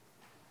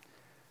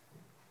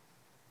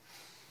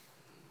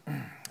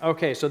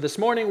Okay, so this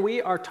morning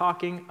we are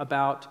talking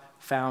about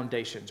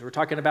foundations. We're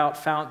talking about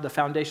the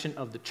foundation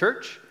of the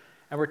church,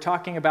 and we're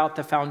talking about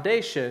the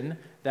foundation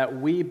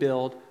that we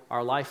build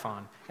our life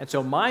on. And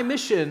so my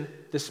mission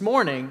this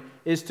morning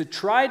is to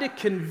try to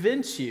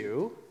convince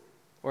you,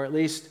 or at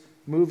least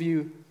move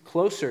you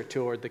closer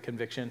toward the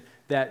conviction,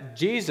 that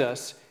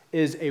Jesus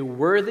is a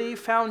worthy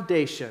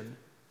foundation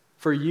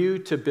for you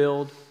to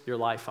build your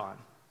life on.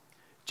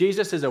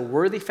 Jesus is a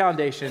worthy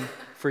foundation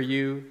for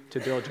you to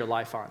build your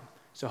life on.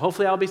 So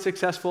hopefully I'll be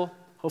successful.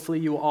 Hopefully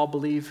you will all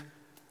believe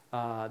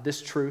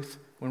this truth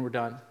when we're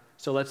done.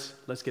 So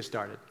let's get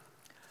started.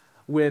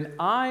 When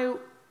I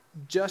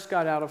just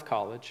got out of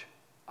college,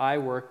 I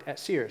worked at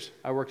Sears.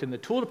 I worked in the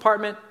tool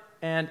department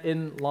and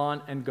in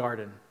lawn and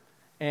garden.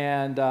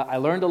 And I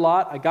learned a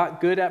lot. I got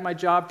good at my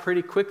job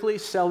pretty quickly,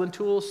 selling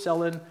tools,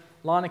 selling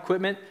lawn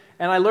equipment.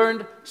 And I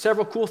learned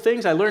several cool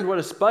things. I learned what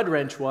a spud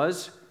wrench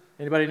was.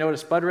 Anybody know what a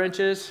spud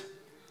wrench is?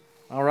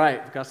 All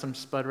right, we've got some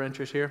spud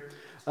wrenchers here.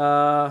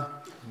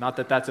 Not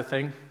that that's a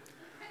thing.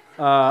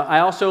 I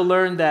also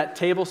learned that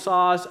table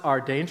saws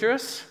are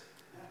dangerous.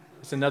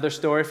 It's another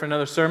story for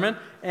another sermon.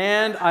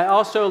 And I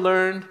also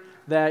learned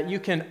that you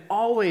can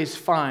always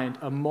find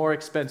a more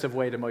expensive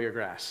way to mow your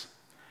grass.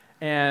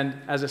 And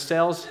as a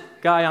sales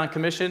guy on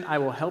commission, I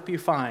will help you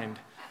find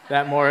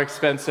that more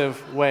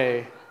expensive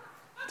way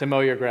to mow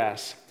your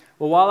grass.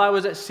 Well, while I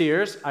was at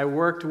Sears, I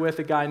worked with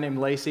a guy named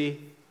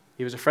Lacey.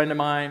 He was a friend of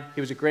mine.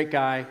 He was a great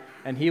guy,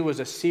 and he was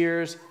a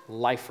Sears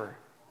lifer.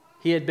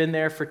 He had been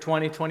there for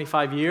 20,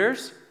 25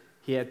 years.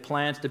 He had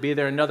plans to be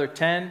there another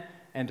 10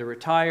 and to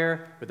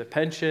retire with a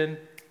pension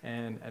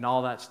and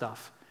all that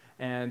stuff.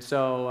 And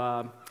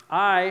so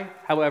I,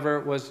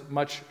 however, was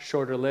much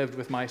shorter lived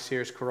with my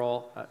Sears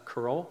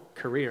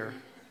career.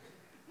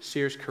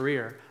 Sears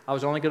career. I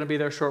was only going to be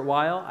there a short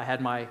while. I had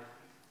my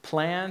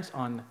plans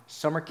on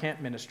summer camp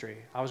ministry.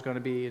 I was going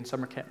to be in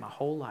summer camp my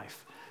whole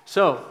life.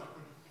 So,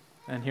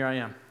 and here I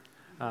am.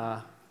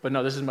 But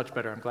no, this is much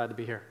better. I'm glad to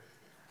be here.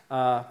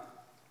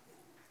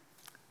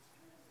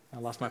 I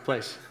lost my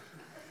place.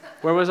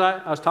 Where was I?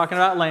 I was talking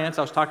about Lance.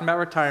 I was talking about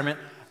retirement.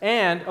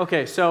 And,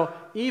 okay, so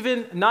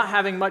even not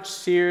having much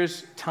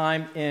Sears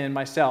time in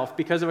myself,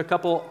 because of a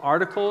couple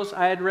articles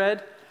I had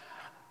read,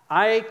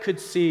 I could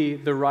see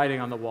the writing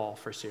on the wall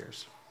for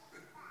Sears.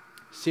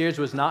 Sears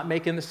was not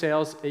making the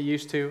sales it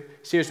used to.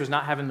 Sears was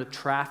not having the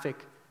traffic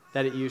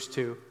that it used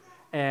to.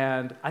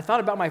 And I thought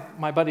about my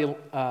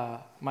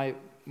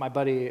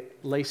buddy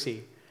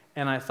Lacey,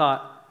 and I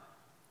thought,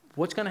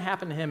 what's going to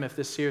happen to him if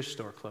this Sears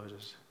store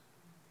closes?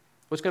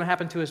 What's going to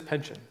happen to his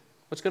pension?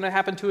 What's going to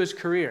happen to his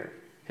career,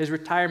 his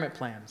retirement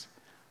plans?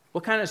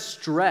 What kind of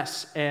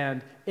stress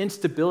and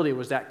instability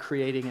was that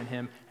creating in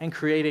him and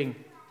creating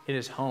in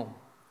his home?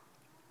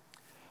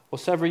 Well,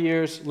 several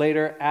years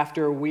later,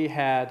 after we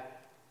had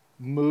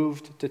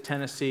moved to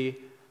Tennessee,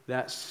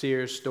 that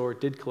Sears store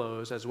did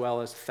close, as well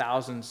as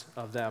thousands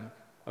of them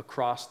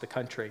across the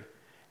country.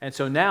 And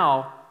so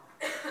now,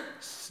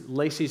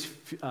 Lacey's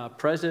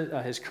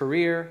his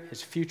career,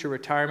 his future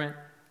retirement,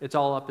 it's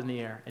all up in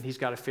the air, and he's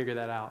got to figure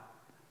that out.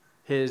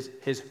 His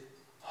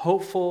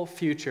hopeful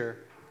future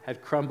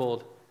had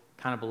crumbled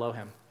kind of below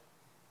him.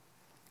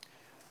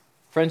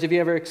 Friends, have you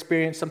ever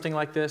experienced something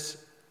like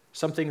this?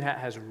 Something that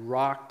has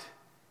rocked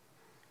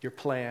your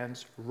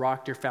plans,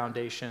 rocked your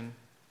foundation?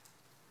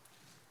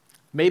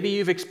 Maybe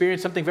you've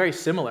experienced something very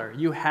similar.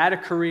 You had a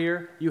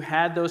career, you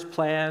had those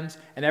plans,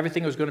 and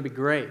everything was going to be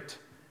great,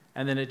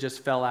 and then it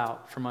just fell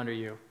out from under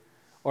you.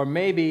 Or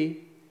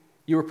maybe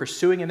you were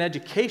pursuing an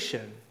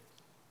education,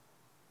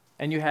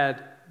 and you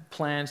had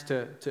plans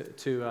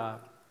to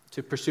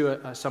pursue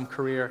some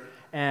career,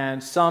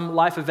 and some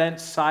life event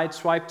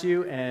sideswiped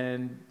you,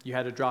 and you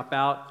had to drop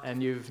out,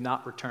 and you've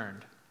not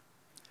returned.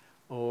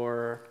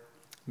 Or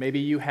maybe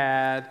you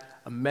had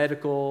a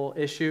medical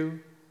issue,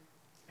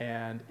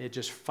 and it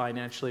just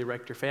financially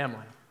wrecked your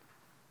family.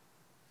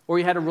 Or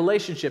you had a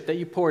relationship that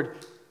you poured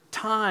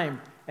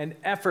time and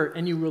effort,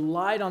 and you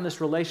relied on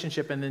this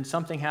relationship, and then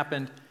something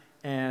happened,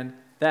 and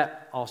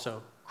that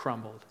also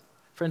crumbled.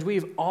 Friends,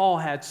 we've all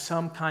had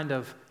some kind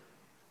of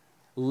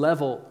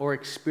level or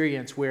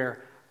experience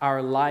where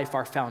our life,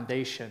 our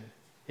foundation,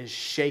 is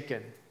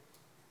shaken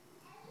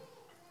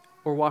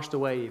or washed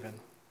away even.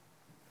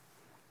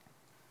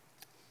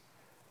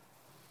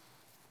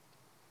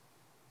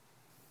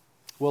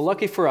 Well,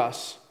 lucky for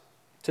us,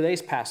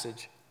 today's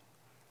passage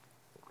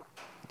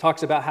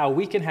talks about how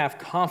we can have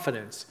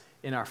confidence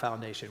in our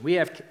foundation.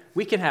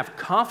 We can have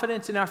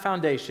confidence in our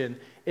foundation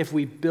if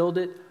we build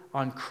it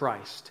on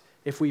Christ,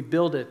 if we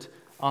build it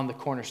on the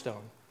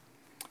cornerstone.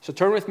 So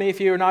turn with me,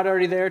 if you are not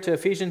already there, to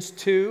Ephesians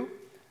 2,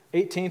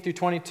 18 through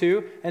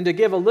 22. And to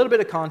give a little bit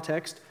of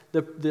context,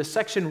 the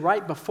section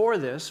right before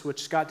this,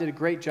 which Scott did a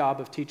great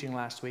job of teaching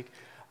last week,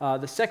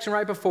 the section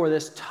right before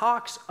this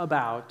talks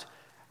about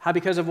how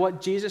because of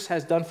what Jesus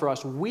has done for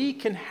us, we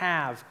can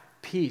have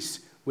peace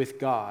with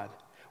God.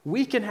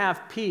 We can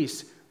have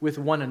peace with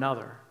one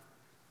another.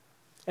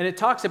 And it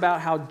talks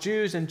about how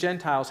Jews and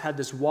Gentiles had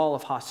this wall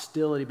of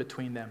hostility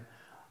between them.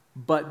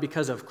 But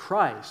because of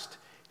Christ,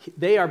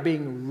 They are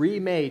being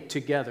remade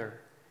together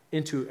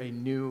into a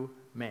new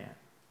man.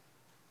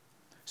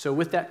 So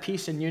with that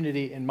peace and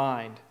unity in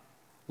mind,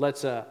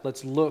 let's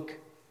look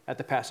at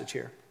the passage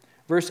here.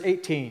 Verse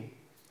 18,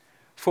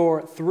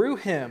 for through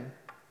him,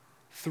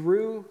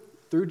 through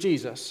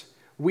Jesus,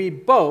 we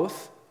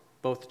both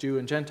Jew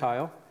and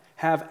Gentile,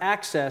 have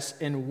access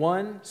in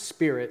one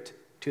Spirit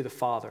to the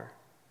Father.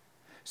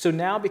 So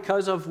now,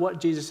 because of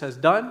what Jesus has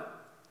done,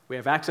 we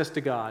have access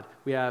to God.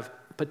 We have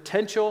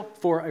potential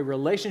for a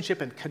relationship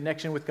and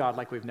connection with God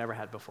like we've never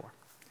had before.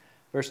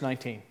 Verse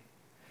 19.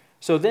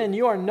 So then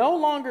you are no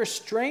longer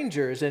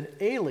strangers and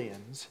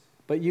aliens,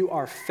 but you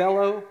are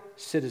fellow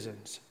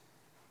citizens.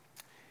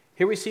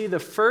 Here we see the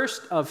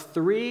first of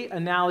three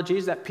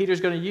analogies that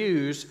Peter's going to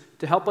use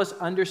to help us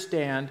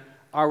understand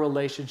our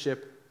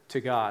relationship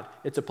to God.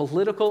 It's a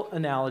political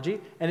analogy,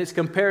 and it's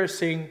comparing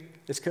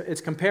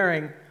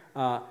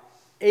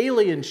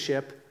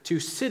alienship to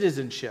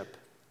citizenship.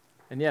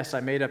 And yes, I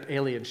made up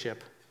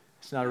alienship.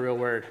 It's not a real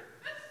word,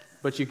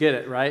 but you get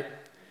it, right?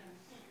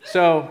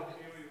 So,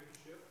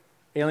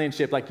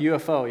 alienship, like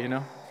UFO, you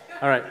know?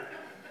 All right.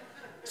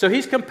 So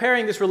he's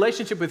comparing this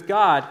relationship with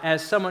God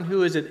as someone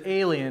who is an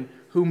alien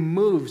who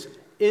moves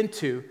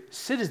into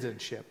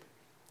citizenship.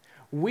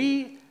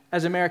 We,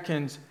 as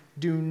Americans,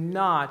 do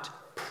not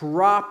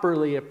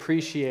properly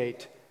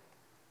appreciate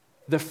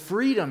the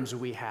freedoms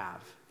we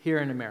have here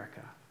in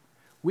America.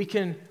 We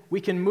can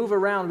move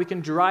around, we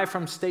can drive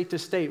from state to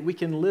state, we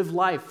can live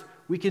life,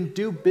 we can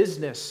do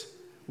business,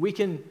 we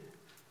can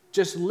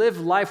just live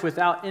life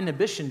without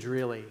inhibitions,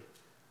 really.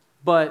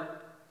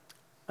 But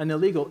an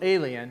illegal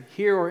alien,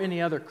 here or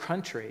any other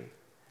country,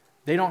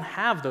 they don't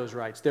have those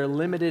rights. They're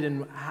limited in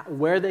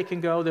where they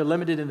can go, they're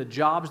limited in the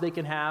jobs they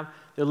can have,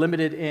 they're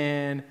limited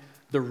in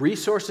the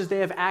resources they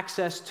have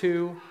access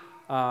to,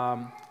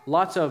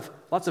 lots of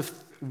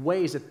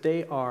ways that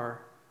they are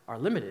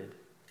limited.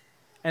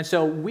 And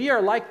so we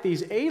are like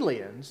these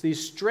aliens,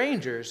 these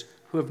strangers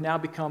who have now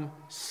become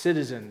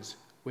citizens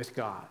with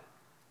God.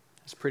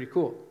 That's pretty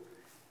cool.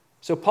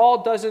 So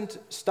Paul doesn't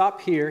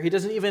stop here. He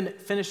doesn't even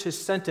finish his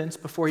sentence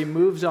before he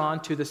moves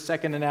on to the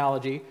second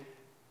analogy,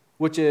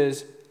 which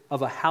is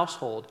of a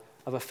household,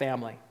 of a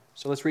family.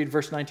 So let's read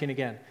verse 19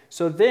 again.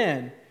 So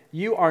then,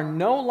 you are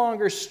no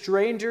longer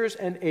strangers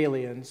and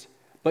aliens,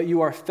 but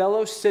you are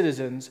fellow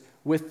citizens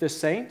with the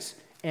saints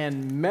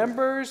and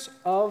members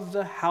of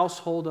the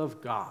household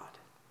of God.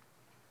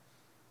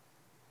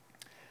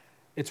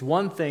 It's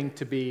one thing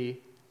to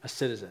be a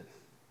citizen.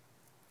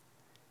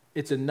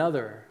 It's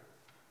another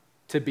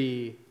to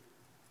be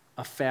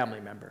a family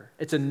member.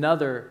 It's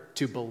another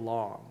to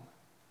belong.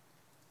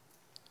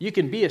 You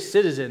can be a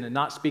citizen and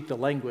not speak the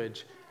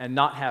language and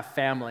not have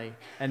family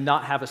and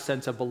not have a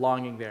sense of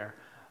belonging there.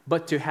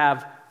 But to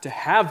have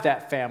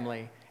that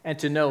family and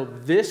to know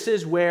this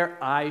is where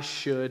I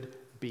should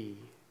be.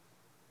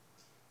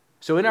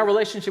 So in our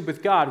relationship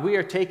with God, we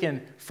are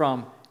taken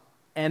from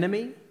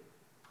enemy,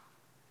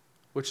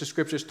 which the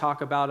scriptures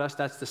talk about us.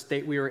 That's the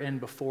state we were in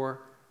before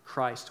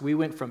Christ. We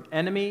went from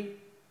enemy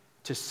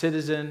to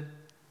citizen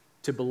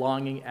to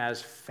belonging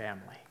as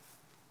family.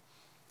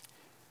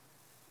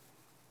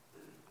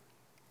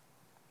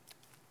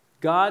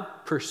 God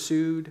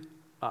pursued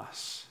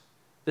us.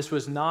 This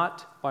was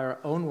not by our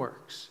own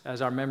works,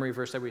 as our memory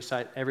verse that we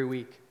cite every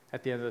week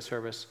at the end of the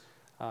service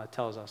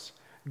tells us.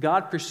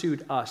 God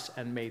pursued us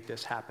and made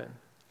this happen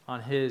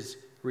on his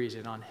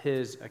reason, on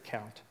his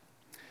account.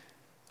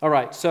 All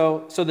right,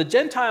 so the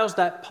Gentiles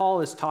that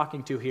Paul is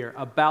talking to here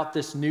about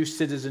this new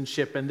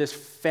citizenship and this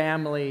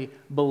family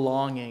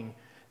belonging,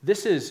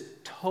 this is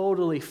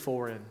totally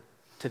foreign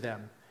to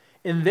them.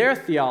 In their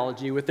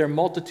theology, with their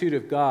multitude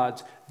of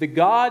gods, the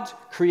gods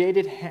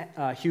created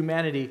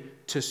humanity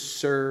to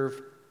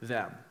serve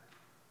them.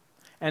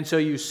 And so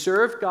you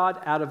serve God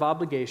out of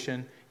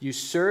obligation, you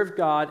serve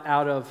God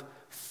out of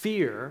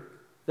fear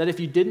that if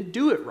you didn't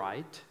do it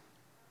right,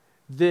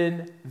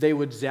 then they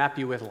would zap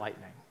you with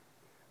lightning,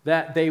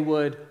 that they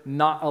would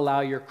not allow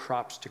your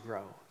crops to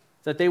grow,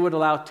 that they would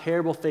allow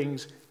terrible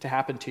things to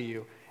happen to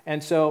you.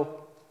 And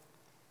so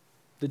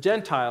the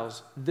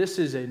Gentiles, this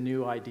is a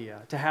new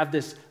idea, to have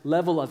this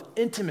level of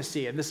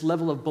intimacy and this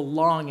level of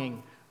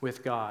belonging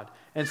with God.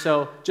 And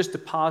so just to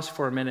pause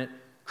for a minute,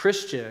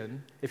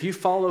 Christian, if you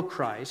follow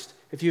Christ,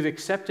 if you've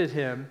accepted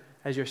him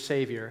as your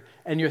Savior,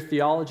 and your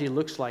theology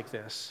looks like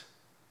this,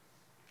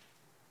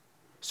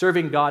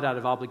 serving God out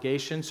of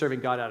obligation, serving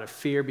God out of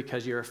fear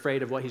because you're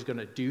afraid of what he's going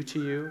to do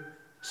to you,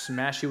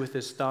 smash you with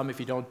his thumb if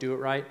you don't do it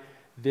right,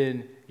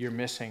 then you're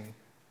missing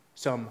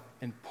some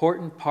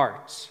important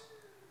parts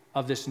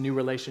of this new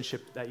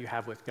relationship that you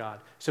have with God,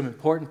 some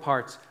important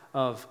parts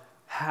of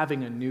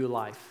having a new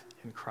life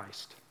in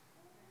Christ.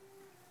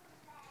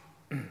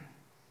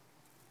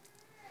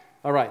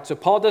 All right, so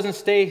Paul doesn't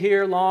stay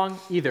here long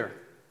either.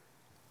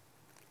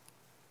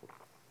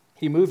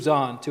 He moves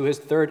on to his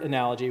third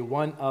analogy,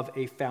 one of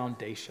a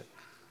foundation.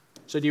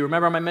 So do you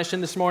remember my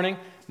mission this morning?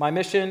 My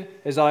mission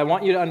is that I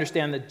want you to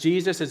understand that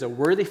Jesus is a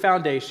worthy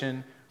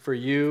foundation for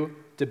you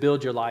to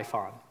build your life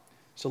on.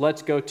 So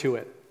let's go to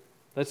it.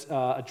 Let's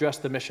address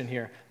the mission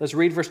here. Let's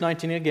read verse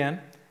 19 again,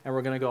 and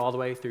we're going to go all the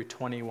way through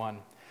 21.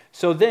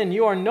 So then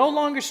you are no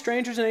longer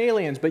strangers and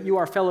aliens, but you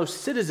are fellow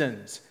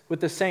citizens with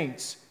the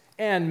saints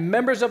and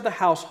members of the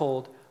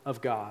household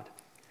of God,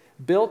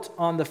 built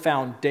on the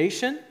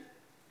foundation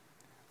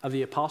of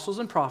the apostles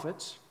and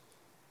prophets,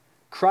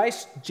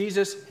 Christ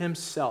Jesus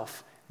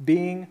himself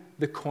being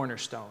the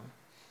cornerstone,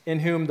 in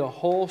whom the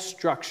whole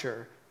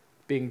structure,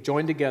 being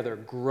joined together,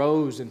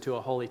 grows into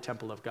a holy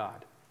temple of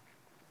God.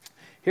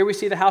 Here we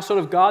see the household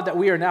of God that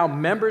we are now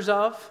members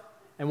of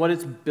and what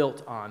it's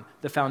built on.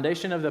 The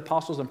foundation of the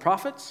apostles and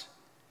prophets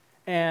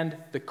and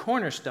the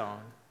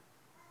cornerstone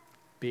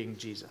being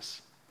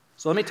Jesus.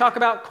 So let me talk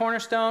about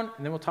cornerstone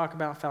and then we'll talk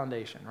about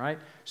foundation, right?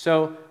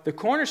 So the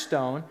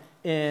cornerstone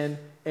in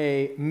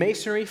a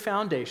masonry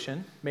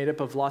foundation made up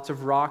of lots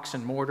of rocks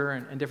and mortar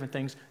and different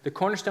things, the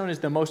cornerstone is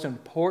the most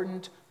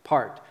important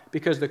part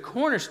because the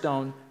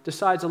cornerstone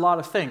decides a lot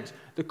of things.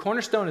 The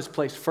cornerstone is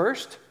placed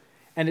first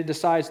and it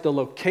decides the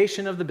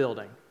location of the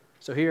building.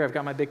 So here I've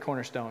got my big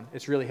cornerstone.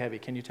 It's really heavy,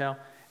 can you tell?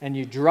 And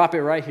you drop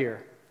it right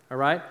here, all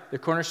right? The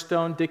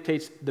cornerstone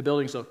dictates the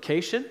building's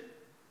location.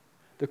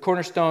 The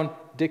cornerstone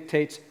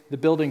dictates the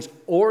building's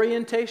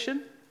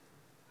orientation.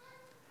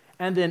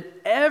 And then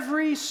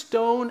every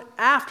stone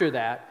after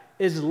that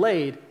is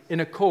laid in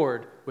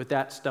accord with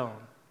that stone.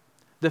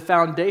 The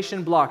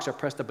foundation blocks are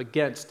pressed up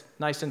against,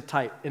 nice and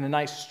tight, in a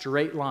nice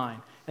straight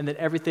line. And then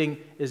everything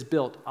is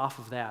built off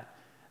of that.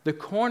 The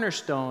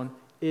cornerstone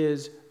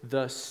is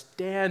the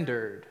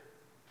standard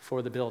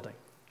for the building.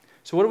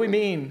 So what do we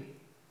mean?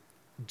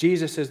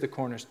 Jesus is the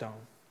cornerstone.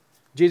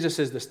 Jesus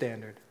is the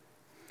standard.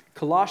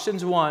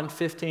 Colossians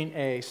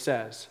 1:15a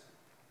says,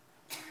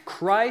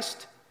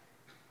 Christ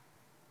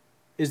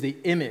is the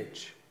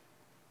image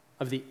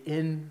of the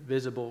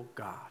invisible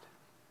God.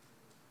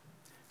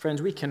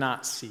 Friends, we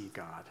cannot see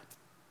God.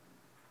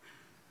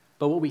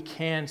 But what we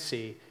can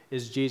see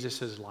is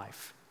Jesus'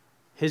 life,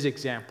 his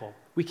example.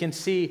 We can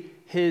see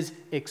his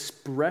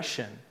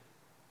expression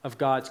of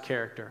God's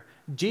character.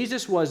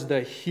 Jesus was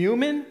the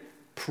human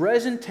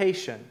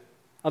presentation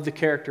of the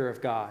character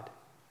of God.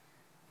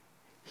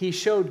 He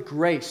showed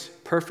grace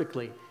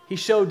perfectly. He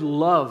showed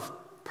love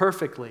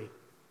perfectly.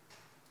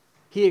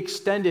 He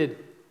extended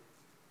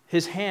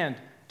his hand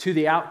to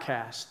the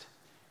outcast.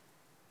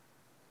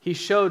 He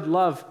showed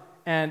love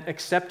and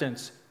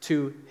acceptance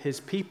to his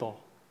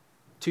people,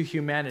 to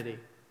humanity.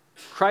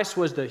 Christ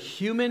was the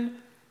human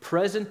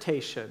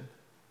presentation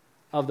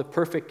of the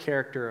perfect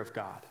character of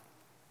God.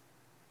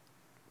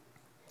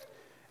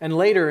 And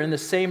later, in the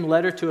same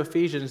letter to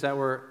Ephesians that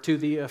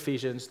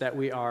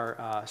we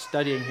are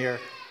studying here,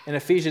 in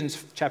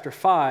Ephesians chapter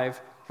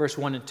 5, verse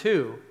 1 and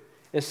 2,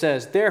 it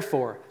says,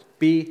 Therefore,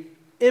 be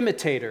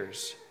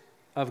imitators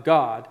of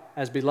God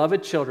as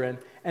beloved children,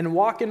 and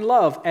walk in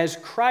love as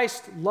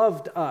Christ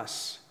loved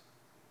us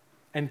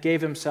and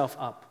gave himself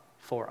up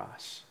for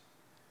us.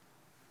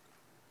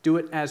 Do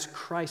it as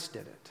Christ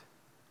did it.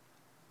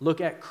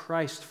 Look at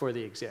Christ for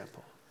the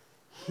example.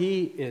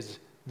 He is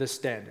the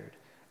standard.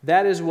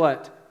 That is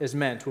what is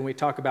meant when we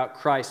talk about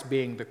Christ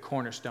being the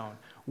cornerstone.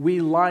 We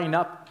line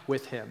up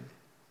with him.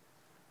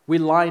 We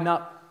line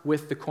up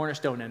with the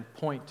cornerstone and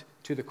point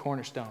to the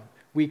cornerstone.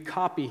 We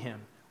copy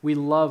him. We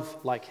love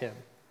like him.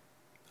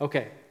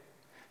 Okay,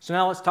 so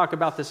now let's talk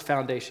about this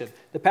foundation.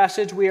 The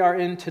passage we are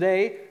in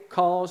today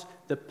calls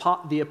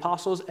the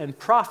apostles and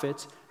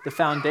prophets the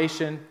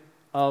foundation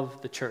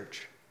of the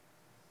church.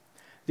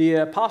 The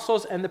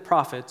apostles and the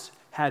prophets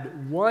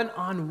had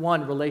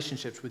one-on-one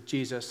relationships with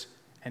Jesus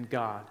and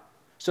God.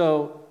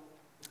 So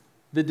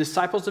the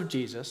disciples of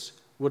Jesus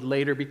would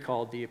later be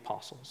called the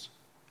apostles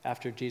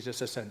after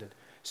Jesus ascended.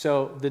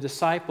 So the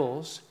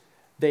disciples,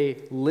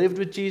 they lived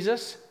with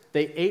Jesus,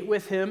 they ate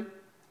with him,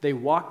 they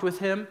walked with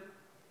him,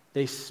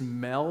 they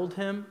smelled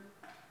him,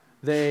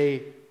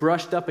 they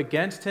brushed up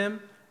against him.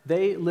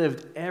 They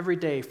lived every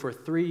day for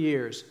 3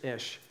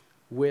 years-ish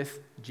with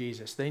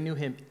Jesus. They knew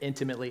him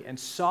intimately and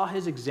saw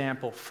his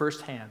example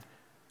firsthand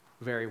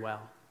very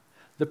well.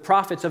 The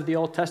prophets of the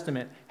Old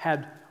Testament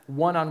had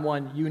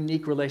one-on-one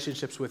unique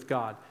relationships with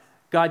God.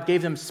 God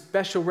gave them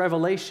special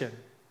revelation.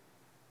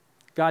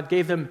 God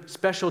gave them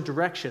special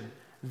direction.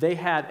 They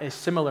had a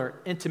similar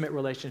intimate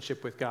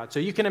relationship with God. So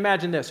you can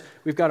imagine this.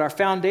 We've got our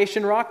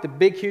foundation rock, the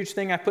big, huge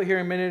thing I put here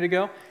a minute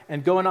ago,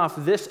 and going off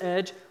this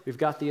edge, we've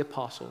got the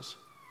apostles.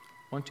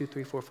 1, 2,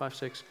 3, 4, 5,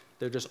 6.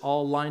 They're just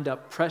all lined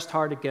up, pressed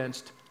hard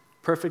against,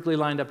 perfectly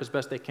lined up as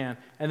best they can.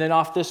 And then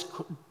off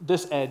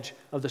this edge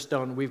of the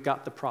stone, we've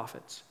got the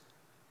prophets.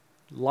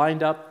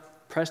 Lined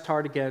up, pressed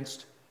hard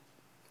against,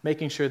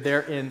 making sure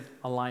they're in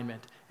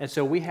alignment. And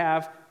so we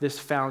have this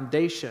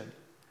foundation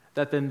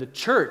that then the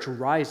church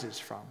rises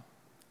from.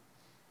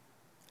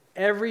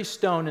 Every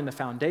stone in the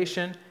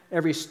foundation,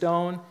 every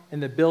stone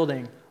in the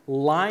building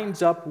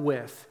lines up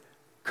with,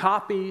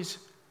 copies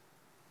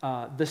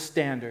the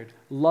standard,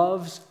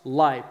 loves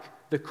like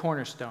the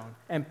cornerstone,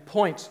 and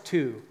points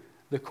to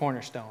the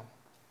cornerstone.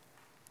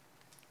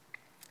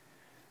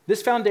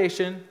 This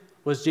foundation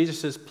was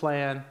Jesus'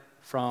 plan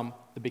from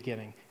the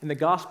beginning. In the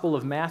Gospel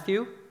of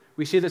Matthew,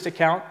 we see this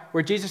account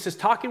where Jesus is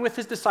talking with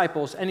his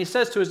disciples, and he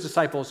says to his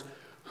disciples,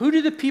 "Who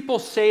do the people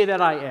say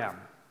that I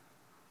am?"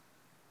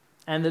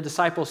 And the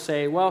disciples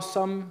say, "Well,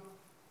 some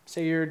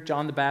say you're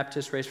John the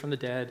Baptist raised from the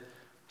dead.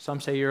 Some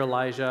say you're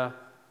Elijah.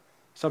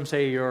 Some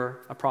say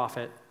you're a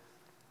prophet."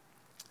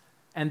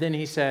 And then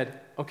he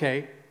said,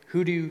 "Okay,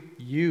 who do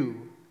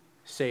you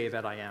say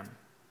that I am?"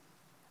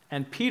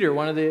 And Peter,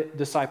 one of the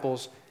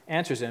disciples,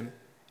 answers him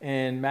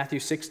in Matthew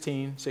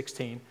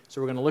 16:16.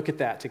 So we're going to look at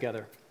that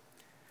together.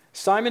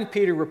 Simon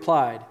Peter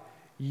replied,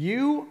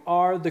 "You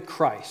are the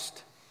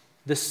Christ,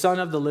 the Son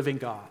of the living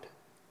God."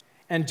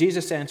 And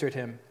Jesus answered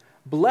him,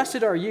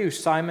 "Blessed are you,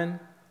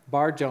 Simon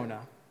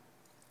Bar-Jonah,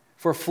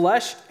 for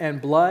flesh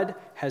and blood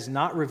has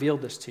not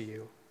revealed this to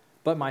you,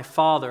 but my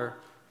Father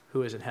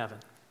who is in heaven.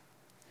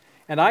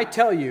 And I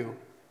tell you,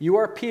 you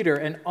are Peter,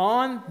 and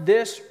on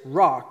this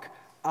rock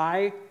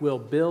I will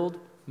build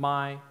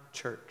my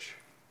church,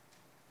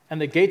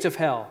 and the gates of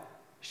hell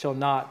shall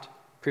not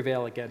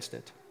prevail against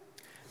it."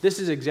 This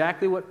is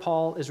exactly what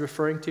Paul is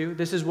referring to.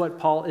 This is what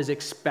Paul is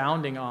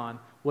expounding on,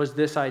 was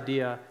this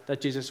idea that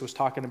Jesus was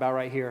talking about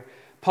right here.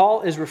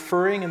 Paul is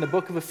referring in the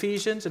book of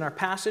Ephesians, in our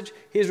passage,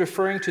 he is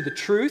referring to the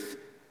truth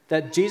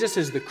that Jesus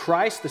is the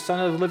Christ, the Son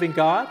of the living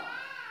God.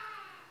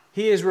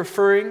 He is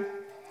referring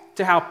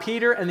to how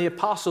Peter and the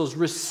apostles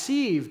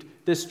received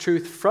this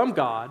truth from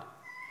God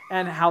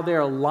and how they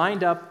are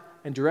lined up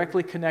and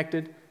directly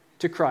connected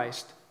to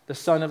Christ, the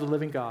Son of the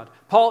living God.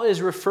 Paul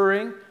is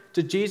referring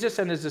to Jesus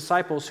and his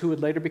disciples, who would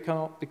later be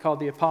called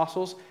the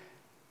apostles,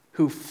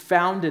 who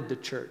founded the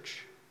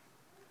church,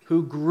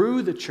 who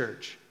grew the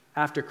church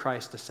after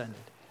Christ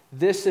ascended.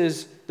 This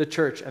is the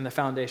church and the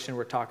foundation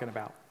we're talking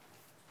about.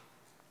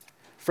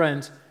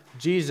 Friends,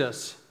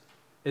 Jesus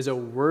is a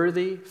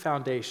worthy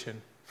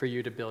foundation for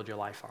you to build your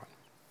life on.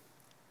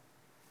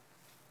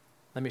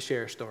 Let me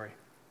share a story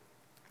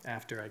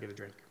after I get a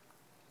drink.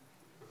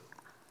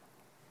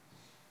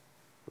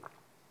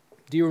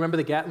 Do you remember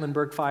the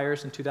Gatlinburg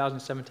fires in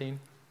 2017?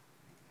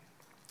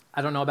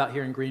 I don't know about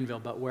here in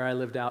Greeneville, but where I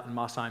lived out in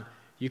Mossheim,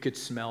 you could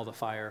smell the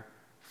fire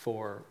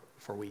for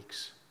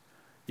weeks.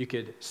 You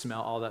could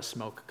smell all that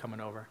smoke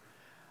coming over.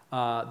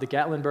 The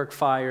Gatlinburg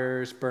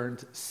fires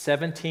burned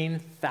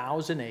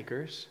 17,000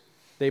 acres.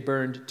 They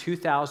burned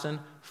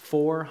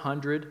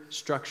 2,400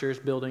 structures,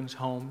 buildings,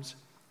 homes.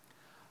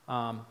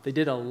 They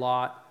did a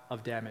lot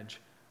of damage.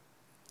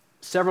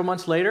 Several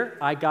months later,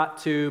 I got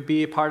to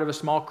be a part of a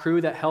small crew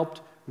that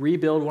helped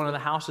rebuild one of the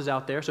houses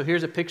out there. So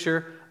here's a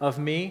picture of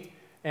me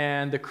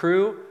and the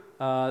crew.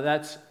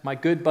 That's my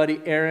good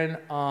buddy Aaron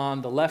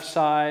on the left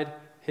side,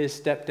 his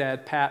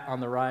stepdad Pat on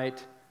the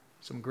right.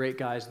 Some great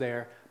guys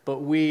there.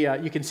 But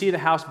you can see the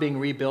house being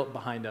rebuilt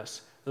behind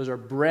us. Those are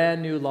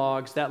brand new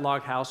logs. That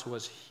log house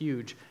was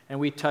huge, and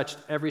we touched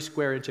every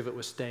square inch of it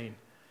with stain.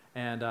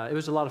 And it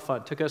was a lot of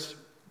fun. It took us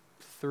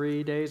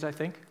 3 days, I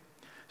think.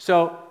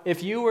 So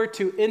if you were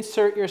to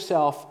insert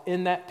yourself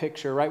in that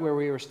picture right where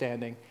we were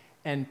standing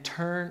and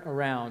turn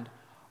around,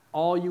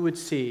 all you would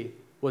see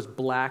was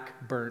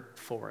black burnt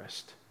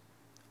forest.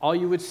 All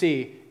you would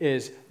see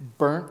is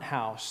burnt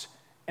house,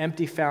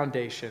 empty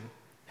foundation,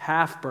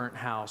 half burnt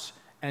house,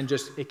 and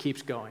just it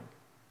keeps going.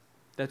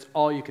 That's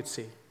all you could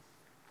see.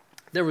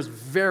 There was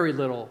very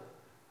little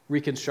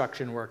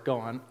reconstruction work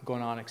going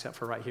on except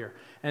for right here.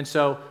 And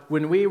so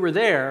when we were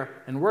there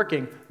and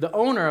working, the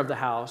owner of the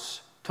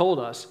house told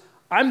us,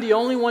 "I'm the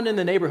only one in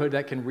the neighborhood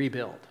that can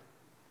rebuild."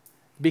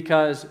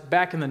 Because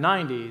back in the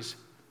 90s,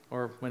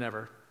 or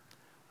whenever,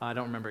 I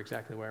don't remember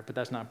exactly where, but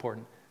that's not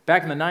important.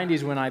 Back in the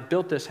 90s when I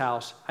built this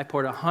house, I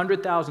poured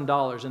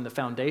 $100,000 in the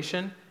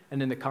foundation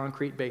and in the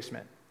concrete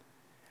basement.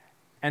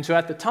 And so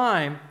at the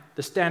time,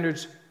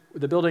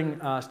 the building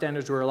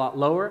standards were a lot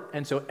lower,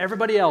 and so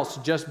everybody else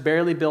just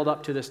barely built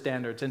up to the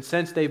standards. And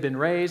since they've been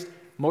raised,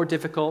 more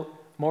difficult,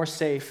 more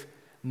safe,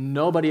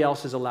 nobody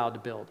else is allowed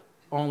to build.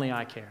 Only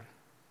I can.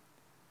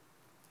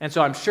 And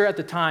so I'm sure at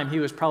the time he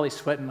was probably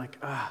sweating like,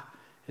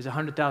 is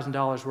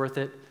 $100,000 worth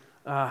it?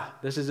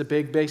 This is a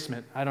big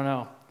basement. I don't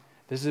know.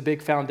 This is a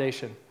big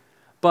foundation.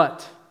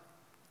 But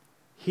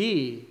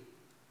he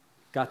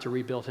got to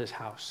rebuild his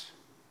house,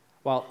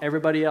 while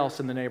everybody else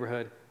in the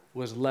neighborhood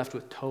was left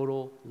with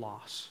total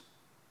loss.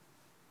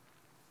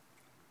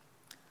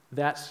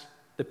 That's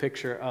the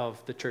picture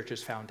of the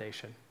church's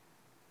foundation.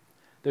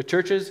 The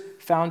church's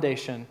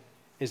foundation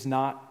is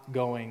not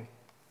going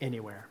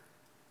anywhere.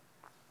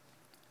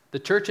 The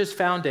church's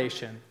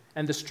foundation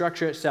and the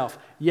structure itself,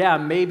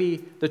 maybe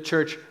the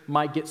church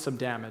might get some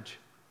damage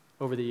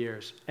over the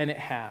years, and it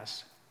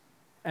has.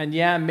 And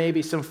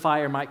maybe some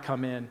fire might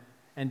come in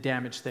and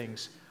damage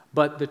things,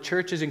 but the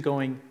church isn't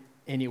going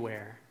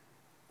anywhere,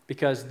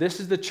 because this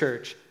is the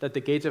church that the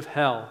gates of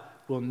hell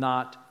will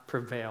not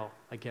prevail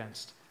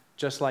against.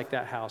 Just like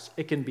that house,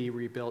 it can be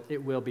rebuilt,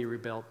 it will be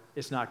rebuilt,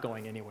 it's not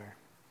going anywhere.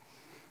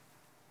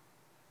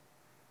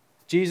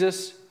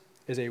 Jesus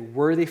is a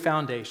worthy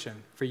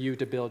foundation for you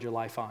to build your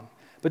life on.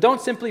 But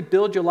don't simply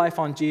build your life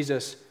on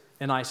Jesus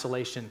in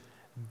isolation.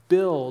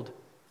 Build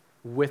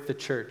with the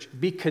church.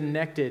 Be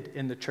connected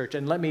in the church.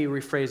 And let me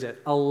rephrase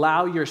it.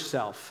 Allow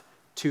yourself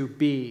to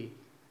be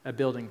a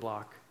building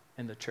block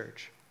in the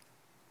church.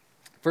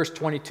 Verse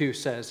 22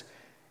 says,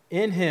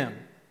 "In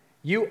him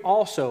you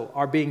also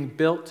are being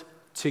built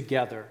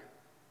together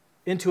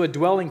into a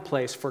dwelling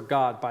place for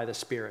God by the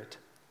Spirit."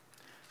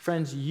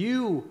 Friends,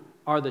 you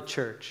are the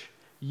church.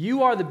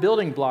 You are the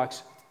building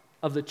blocks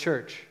of the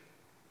church.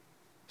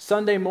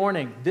 Sunday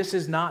morning, this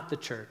is not the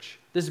church.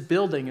 This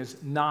building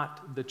is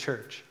not the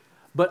church.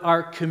 But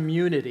our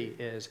community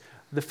is.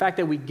 The fact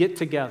that we get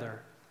together,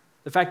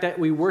 the fact that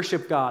we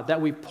worship God, that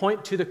we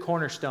point to the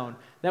cornerstone,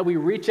 that we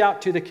reach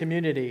out to the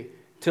community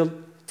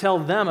to tell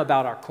them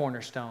about our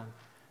cornerstone,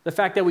 the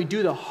fact that we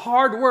do the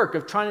hard work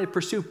of trying to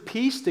pursue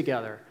peace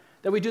together,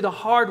 that we do the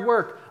hard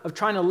work of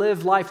trying to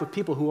live life with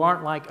people who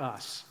aren't like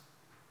us.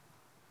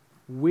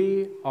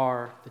 We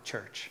are the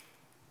church.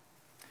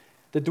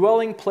 The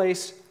dwelling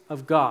place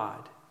of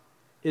God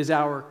is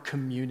our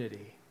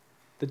community.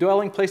 The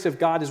dwelling place of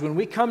God is when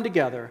we come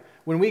together,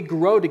 when we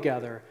grow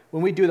together,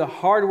 when we do the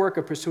hard work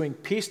of pursuing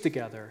peace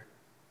together,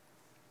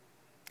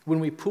 when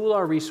we pool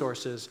our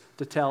resources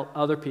to tell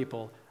other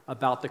people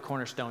about the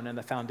cornerstone and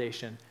the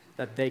foundation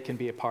that they can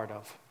be a part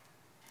of.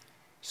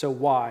 So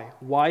why?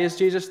 Why is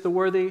Jesus the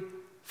worthy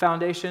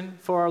foundation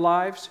for our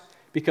lives?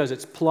 Because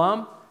it's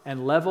plumb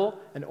and level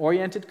and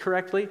oriented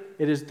correctly.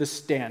 It is the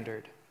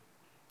standard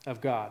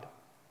of God.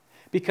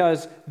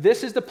 Because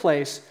this is the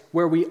place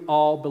where we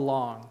all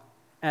belong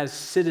as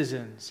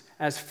citizens,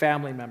 as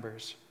family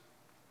members.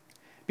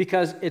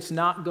 Because it's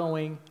not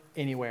going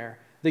anywhere.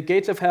 The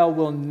gates of hell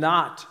will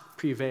not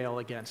prevail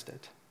against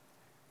it.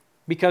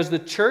 Because the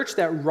church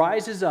that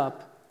rises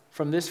up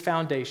from this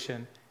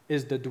foundation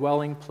is the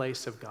dwelling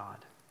place of God.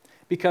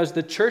 Because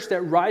the church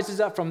that rises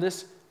up from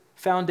this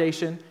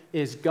foundation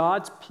is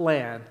God's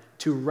plan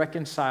to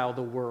reconcile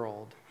the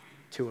world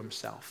to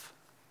himself.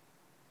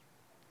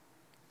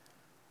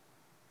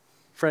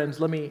 Friends,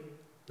 let me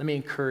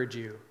encourage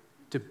you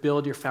to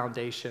build your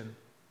foundation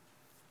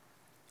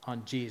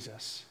on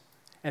Jesus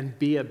and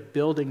be a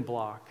building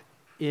block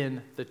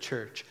in the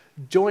church.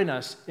 Join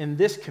us in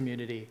this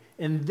community,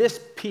 in this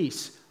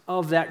piece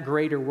of that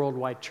greater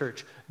worldwide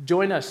church.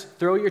 Join us,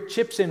 throw your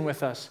chips in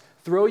with us,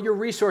 throw your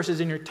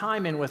resources and your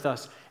time in with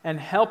us, and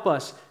help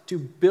us to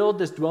build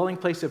this dwelling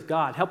place of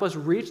God. Help us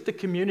reach the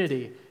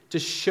community to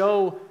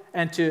show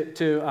and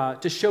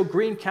to show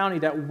Greene County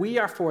that we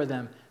are for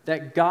them,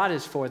 that God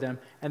is for them,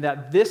 and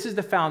that this is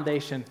the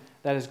foundation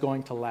that is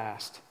going to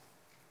last.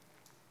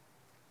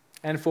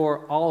 And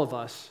for all of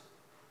us,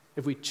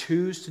 if we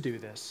choose to do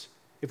this,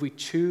 if we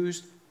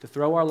choose to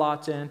throw our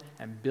lots in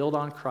and build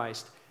on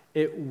Christ,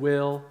 it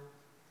will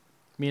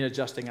mean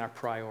adjusting our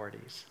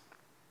priorities.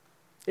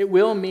 It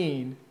will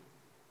mean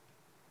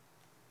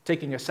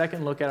taking a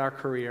second look at our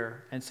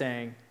career and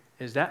saying,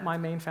 is that my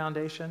main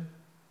foundation?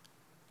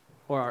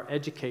 Or our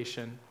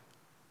education?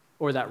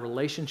 Or that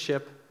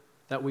relationship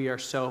that we are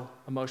so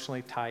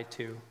emotionally tied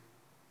to?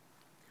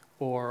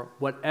 Or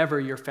whatever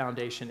your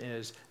foundation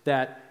is,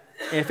 that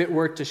if it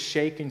were to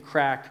shake and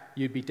crack,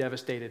 you'd be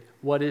devastated.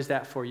 What is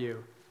that for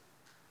you?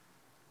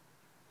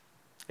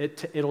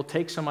 It'll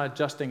take some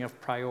adjusting of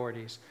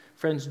priorities.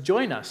 Friends,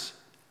 join us.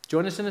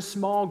 Join us in a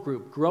small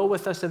group. Grow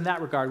with us in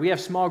that regard. We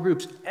have small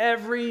groups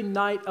every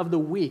night of the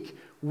week.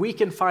 We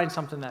can find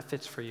something that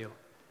fits for you.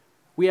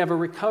 We have a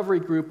recovery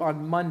group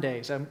on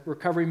Mondays, a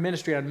recovery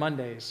ministry on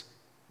Mondays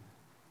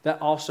that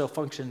also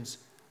functions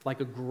like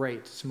a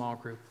great small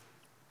group.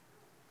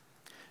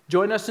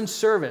 Join us in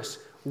service.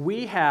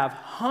 We have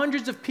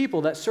hundreds of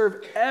people that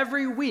serve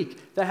every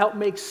week that help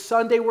make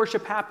Sunday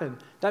worship happen,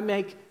 that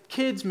make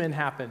Kidsmen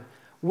happen,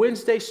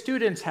 Wednesday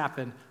students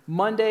happen,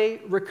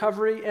 Monday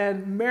recovery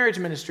and marriage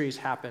ministries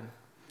happen.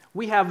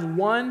 We have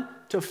 1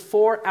 to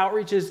 4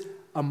 outreaches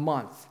a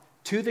month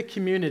to the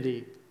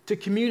community to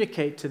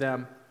communicate to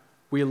them,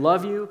 we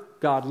love you,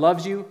 God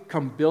loves you,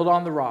 come build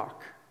on the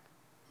rock.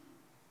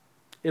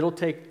 It'll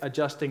take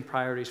adjusting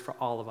priorities for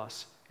all of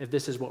us if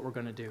this is what we're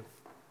going to do.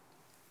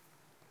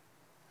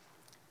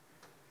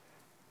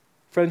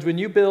 Friends, when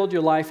you build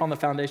your life on the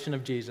foundation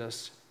of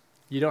Jesus,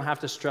 you don't have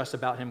to stress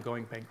about him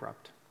going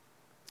bankrupt.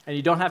 And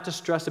you don't have to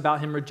stress about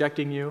him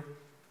rejecting you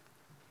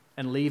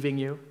and leaving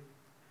you.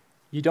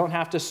 You don't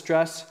have to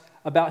stress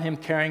about him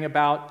caring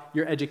about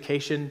your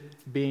education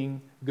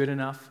being good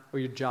enough or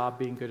your job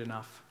being good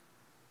enough.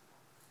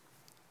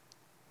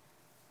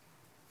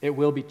 It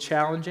will be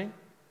challenging.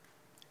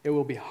 It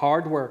will be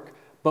hard work.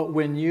 But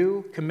when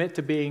you commit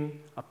to being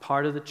a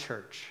part of the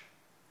church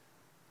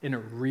in a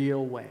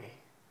real way,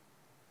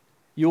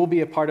 you will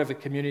be a part of a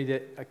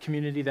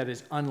community that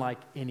is unlike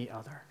any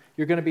other.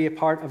 You're going to be a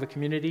part of a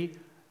community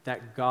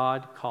that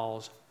God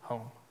calls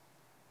home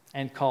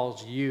and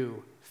calls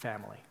you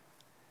family.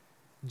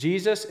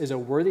 Jesus is a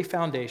worthy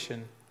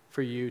foundation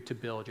for you to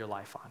build your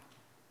life on.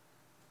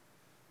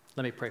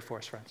 Let me pray for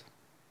us, friends.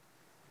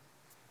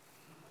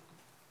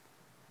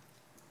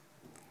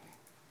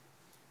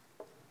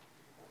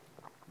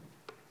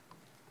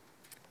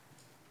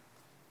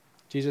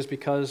 Jesus,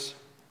 because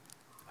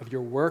of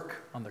your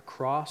work on the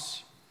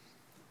cross,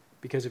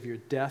 because of your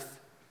death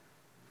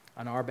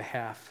on our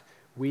behalf,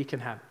 we can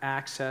have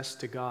access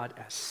to God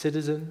as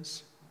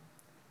citizens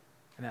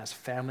and as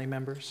family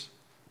members.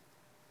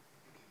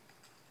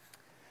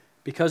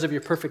 Because of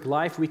your perfect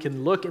life, we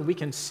can look and we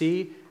can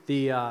see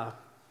the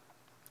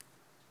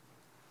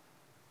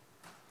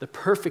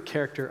perfect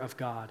character of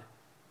God.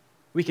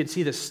 We can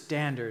see the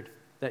standard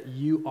that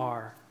you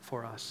are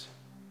for us.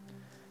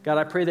 God,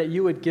 I pray that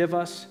you would give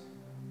us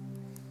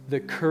the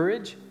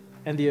courage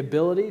and the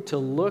ability to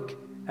look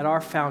at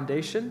our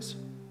foundations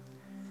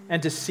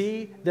and to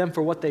see them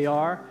for what they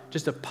are,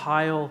 just a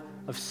pile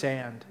of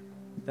sand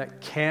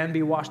that can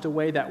be washed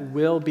away, that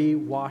will be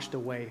washed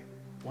away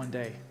one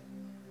day.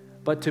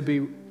 But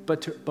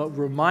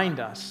remind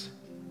us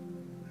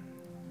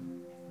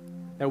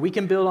that we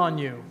can build on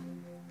you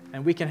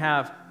and we can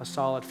have a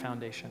solid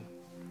foundation.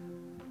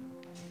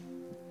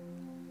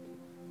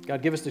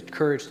 God, give us the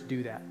courage to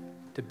do that,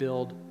 to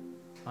build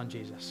on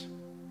Jesus.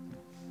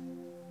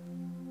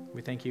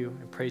 We thank you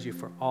and praise you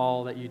for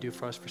all that you do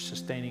for us, for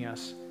sustaining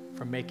us,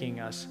 for making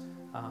us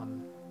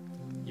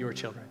your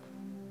children.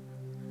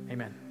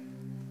 Amen.